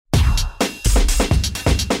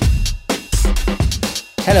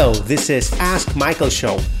Hello, this is Ask Michael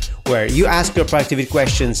Show, where you ask your productivity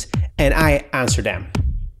questions and I answer them.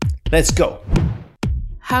 Let's go.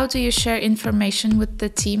 How do you share information with the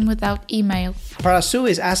team without email? Parasu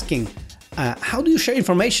is asking, how do you share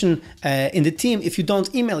information in the team if you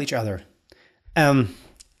don't email each other?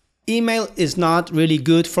 Email is not really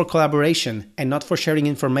good for collaboration and not for sharing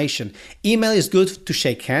information. Email is good to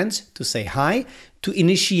shake hands, to say hi, to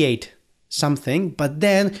initiate something, but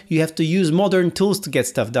then you have to use modern tools to get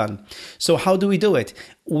stuff done. So how do we do it?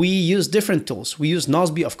 We use different tools. We use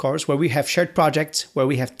Nozbe, of course, where we have shared projects, where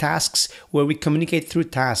we have tasks, where we communicate through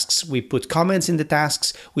tasks. We put comments in the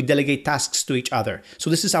tasks. We delegate tasks to each other. So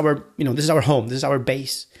this is our home. This is our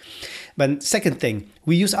base. But second thing,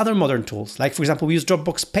 we use other modern tools. Like, for example, we use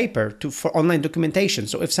Dropbox Paper for online documentation.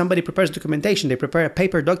 So if somebody prepares documentation, they prepare a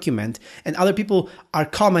paper document and other people are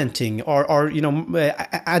commenting or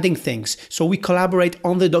adding things. So we collaborate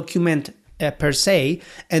on the document per se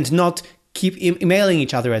and not keep emailing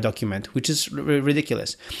each other a document, which is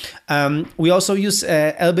ridiculous. We also use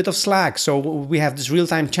a little bit of Slack. So we have this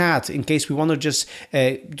real-time chat in case we want to just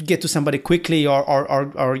get to somebody quickly or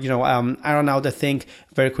iron out a thing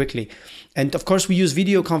very quickly. And of course, we use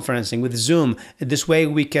video conferencing with Zoom. This way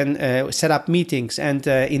we can set up meetings. And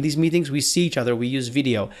in these meetings, we see each other. We use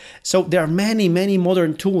video. So there are many, many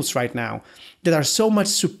modern tools right now that are so much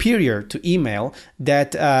superior to email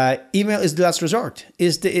that email is the last resort.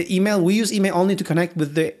 We use email only to connect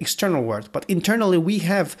with the external world. But internally, we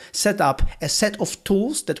have set up a set of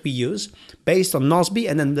tools that we use based on Nozbe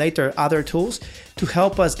and then later other tools to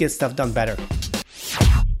help us get stuff done better.